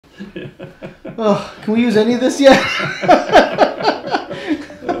Oh, can we use any of this yet?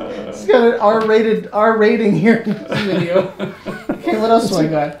 It's got an R rating here in this video. Okay, what else do I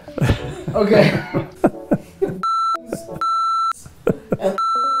got? Okay.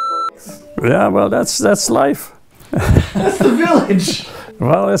 Yeah, well, that's life. That's the village.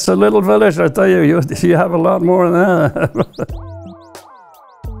 Well, it's a little village, I tell you. You have a lot more than that.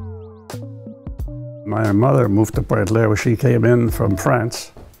 My mother moved to Pointe-Claire when she came in from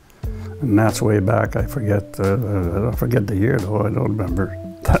France. And that's way back. I forget the year, though. I don't remember.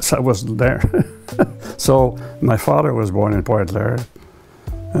 I wasn't there. So my father was born in Pointe-Claire.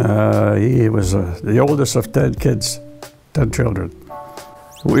 He was the oldest of 10 kids, 10 children.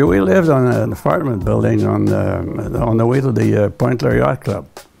 We lived on an apartment building on the way to the Pointe-Claire Yacht Club,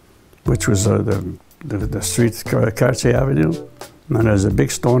 which was the street, Cartier Avenue. And there's a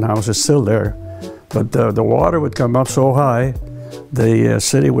big stone house, it's still there. But the water would come up so high, the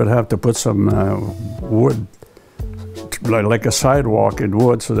city would have to put some wood, like a sidewalk in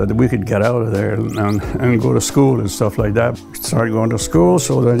wood, so that we could get out of there and go to school and stuff like that. Start going to school,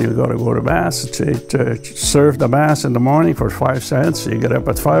 so then you got to go to mass, serve the mass in the morning for 5 cents. You get up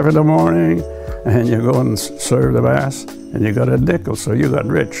at 5 in the morning and you go and serve the mass, and you got a nickel, so you got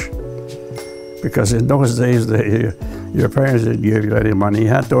rich. Because in those days, your parents didn't give you any money, you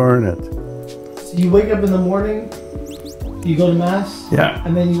had to earn it. So you wake up in the morning, you go to mass, yeah,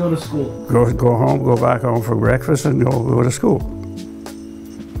 and then you go to school. Go home, go back home for breakfast, and go to school.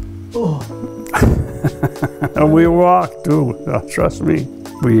 Oh. And we walked too. Trust me.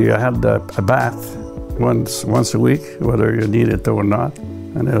 We had a bath once a week, whether you needed to or not,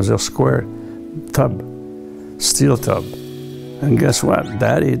 and it was a square tub, steel tub. And guess what?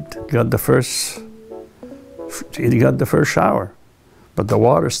 Daddy got the first shower, but the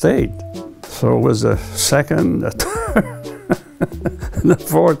water stayed. So it was the second, the third, the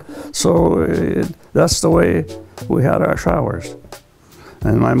fourth. So that's the way we had our showers.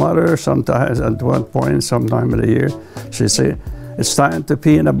 And my mother sometimes, at one point, sometime of the year, she'd say, "It's time to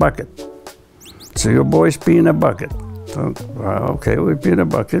pee in a bucket. So you boys pee in a bucket." So, well, okay, we pee in a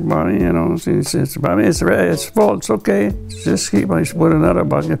bucket, Mommy, you know. It's full, it's okay. Just keep on, put another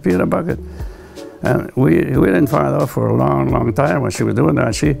bucket, pee in a bucket. And we didn't find out for a long time when she was doing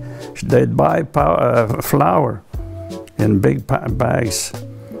that. They'd buy flour in big bags,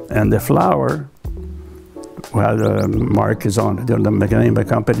 and the flour had markings on it, the name of the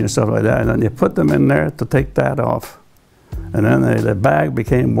company and stuff like that, and then you put them in there to take that off. And then the bag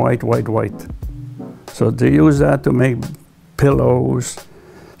became white. So they use that to make pillows,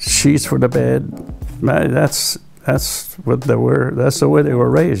 sheets for the bed. Man, that's what they were. That's the way they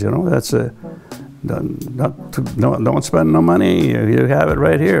were raised, you know. That's don't spend no money. You have it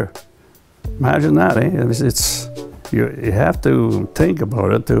right here. Imagine that, eh? You have to think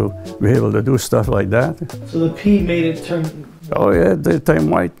about it to be able to do stuff like that. So the pee made it turn. Oh yeah, they turned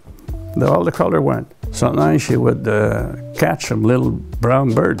white. All the color went. Sometimes she would catch some little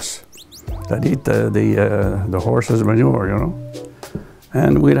brown birds that eat the horse's manure, you know.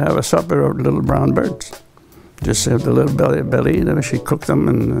 And we'd have a supper of little brown birds. Just have the little belly, and she cooked them,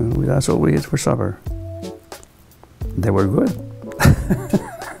 and that's what we ate for supper. They were good.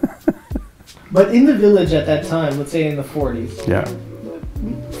 But in the village at that time, let's say in the 40s, yeah,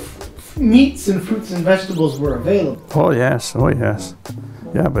 meats and fruits and vegetables were available. Oh yes, oh yes.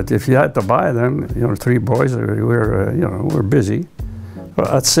 Yeah, but if you had to buy them, you know, 3 boys, we were busy. Well,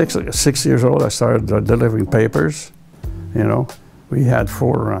 at 6 years old, I started delivering papers. You know, we had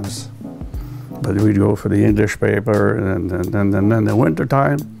 4 runs. But we'd go for the English paper, and then in the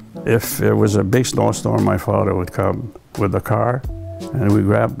wintertime, if there was a big snowstorm, my father would come with the car, and we'd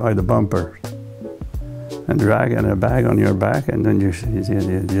grab by the bumper and drag in a bag on your back, and then you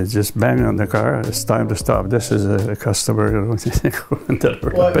just bang on the car. It's time to stop. This is a customer. You know.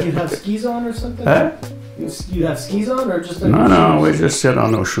 What, you have skis on or something? Huh? You have skis on, or just? No, we just sit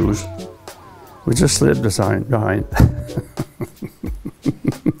on those shoes. We just slid behind.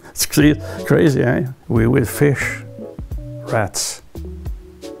 It's crazy, eh? We would fish rats.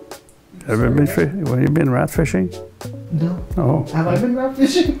 Ever been fishing? Have you been rat fishing? No. Oh. Have I been rat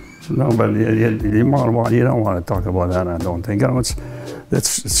fishing? No, but you don't want to talk about that, I don't think. You know,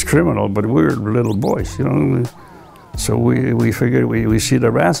 it's criminal, but we're little boys, you know. So we figured we see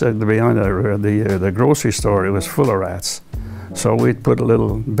the rats behind the grocery store. It was full of rats. So we'd put a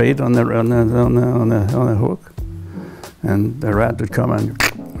little bait on the hook, and the rat would come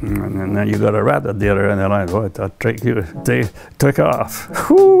and then you got a rat at the other end of the line. Boy, they took off.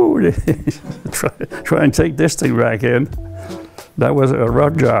 Whoo! try and take this thing back in. That was a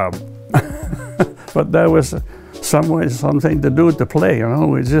rough job. But that was some way, something to do to play, you know.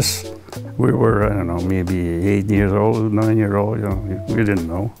 We were, I don't know, maybe 8 years old, 9 years old, you know, we didn't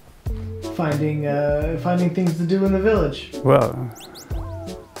know. Finding things to do in the village. Well,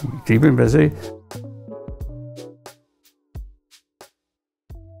 keeping busy.